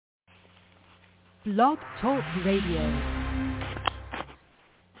Blog Talk Radio.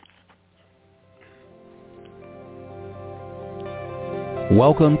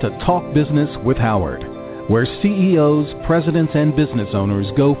 Welcome to Talk Business with Howard, where CEOs, presidents, and business owners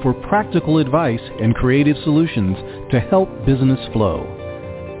go for practical advice and creative solutions to help business flow.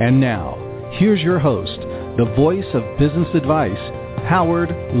 And now, here's your host, the voice of business advice, Howard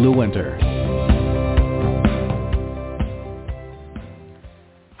Lewinter.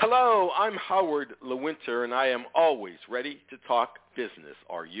 Hello, I'm Howard Lewinter, and I am always ready to talk business.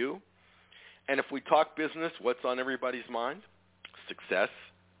 Are you? And if we talk business, what's on everybody's mind? Success,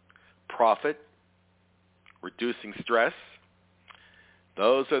 profit, reducing stress.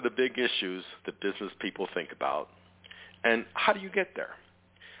 Those are the big issues that business people think about. And how do you get there?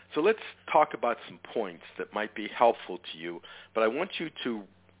 So let's talk about some points that might be helpful to you, but I want you to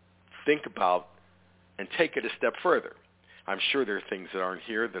think about and take it a step further. I'm sure there are things that aren't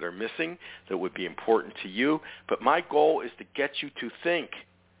here that are missing that would be important to you, but my goal is to get you to think.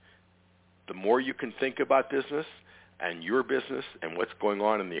 The more you can think about business and your business and what's going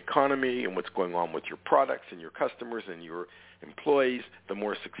on in the economy and what's going on with your products and your customers and your employees, the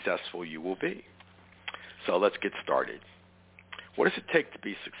more successful you will be. So let's get started. What does it take to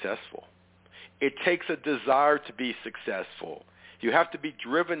be successful? It takes a desire to be successful. You have to be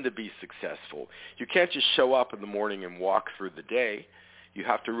driven to be successful. You can't just show up in the morning and walk through the day. You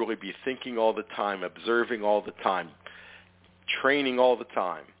have to really be thinking all the time, observing all the time, training all the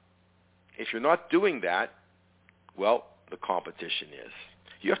time. If you're not doing that, well, the competition is.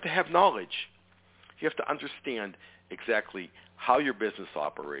 You have to have knowledge. You have to understand exactly how your business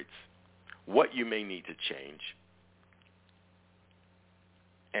operates, what you may need to change,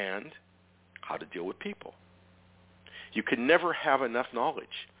 and how to deal with people. You can never have enough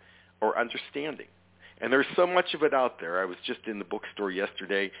knowledge or understanding. And there's so much of it out there. I was just in the bookstore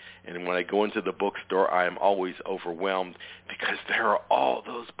yesterday, and when I go into the bookstore, I am always overwhelmed because there are all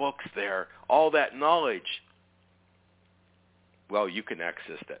those books there, all that knowledge. Well, you can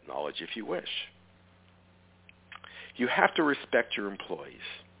access that knowledge if you wish. You have to respect your employees.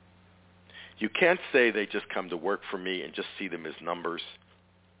 You can't say they just come to work for me and just see them as numbers.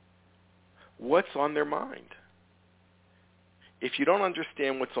 What's on their mind? If you don't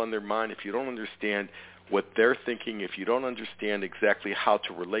understand what's on their mind, if you don't understand what they're thinking, if you don't understand exactly how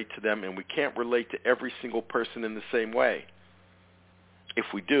to relate to them, and we can't relate to every single person in the same way. If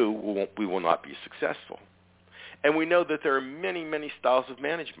we do, we will not be successful. And we know that there are many, many styles of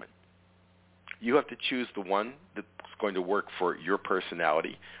management. You have to choose the one that's going to work for your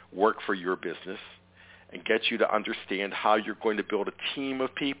personality, work for your business, and get you to understand how you're going to build a team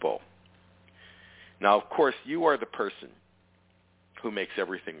of people. Now, of course, you are the person who makes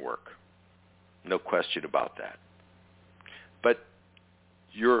everything work. No question about that. But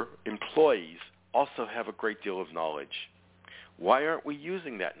your employees also have a great deal of knowledge. Why aren't we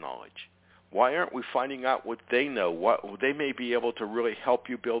using that knowledge? Why aren't we finding out what they know? What they may be able to really help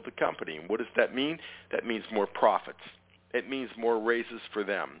you build the company. And what does that mean? That means more profits. It means more raises for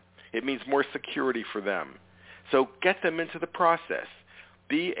them. It means more security for them. So get them into the process.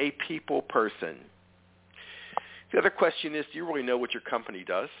 Be a people person. The other question is, do you really know what your company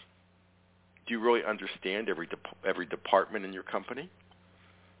does? Do you really understand every department in your company?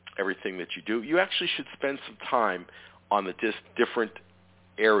 Everything that you do? You actually should spend some time on the different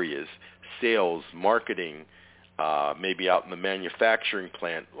areas, sales, marketing, maybe out in the manufacturing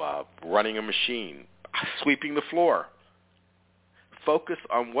plant, running a machine, sweeping the floor. Focus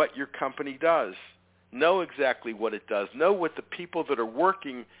on what your company does. Know exactly what it does. Know what the people that are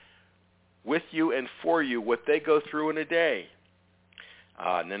working with you and for you, what they go through in a day.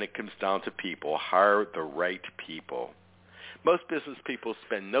 And then it comes down to people. Hire the right people. Most business people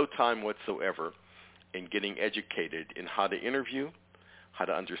spend no time whatsoever in getting educated in how to interview, how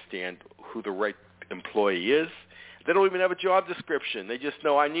to understand who the right employee is. They don't even have a job description. They just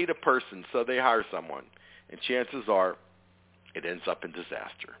know I need a person, so they hire someone. And chances are it ends up in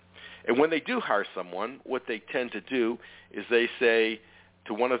disaster. And when they do hire someone, what they tend to do is they say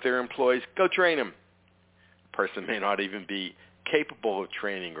to one of their employees, go train him. The person may not even be capable of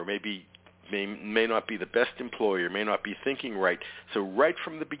training, or maybe may not be the best employer, may not be thinking right. So right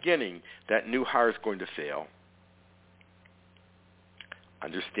from the beginning, that new hire is going to fail.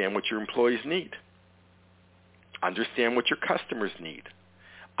 Understand what your employees need. Understand what your customers need.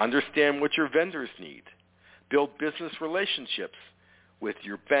 Understand what your vendors need. Build business relationships with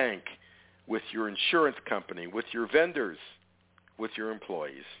your bank, with your insurance company, with your vendors, with your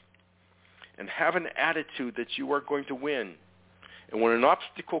employees. And have an attitude that you are going to win. And when an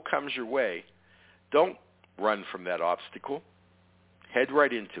obstacle comes your way, don't run from that obstacle. Head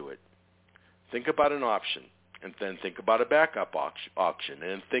right into it. think about an option, and then think about a backup option,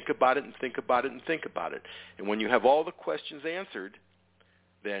 and think about it and think about it and think about it. And when you have all the questions answered,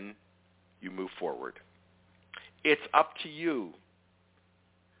 then you move forward. It's up to you.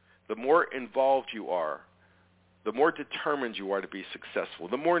 The more involved you are, the more determined you are to be successful,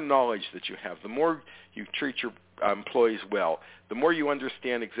 the more knowledge that you have, the more you treat your employees well, the more you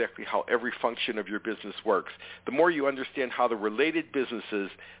understand exactly how every function of your business works, the more you understand how the related businesses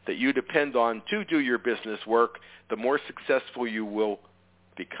that you depend on to do your business work, the more successful you will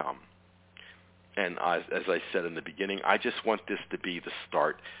become. And as I said in the beginning, I just want this to be the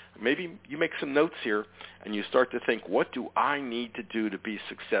start. Maybe you make some notes here and you start to think, what do I need to do to be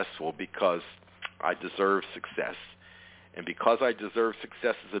successful because I deserve success? And because I deserve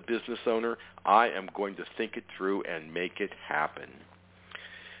success as a business owner, I am going to think it through and make it happen.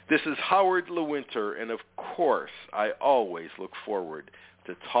 This is Howard Lewinter, and of course, I always look forward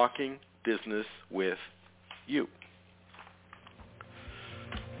to talking business with you.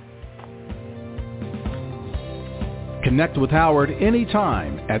 Connect with Howard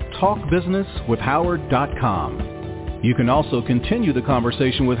anytime at talkbusinesswithhoward.com. You can also continue the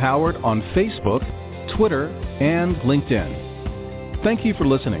conversation with Howard on Facebook, Twitter, and LinkedIn. Thank you for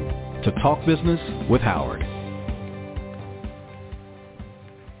listening to Talk Business with Howard.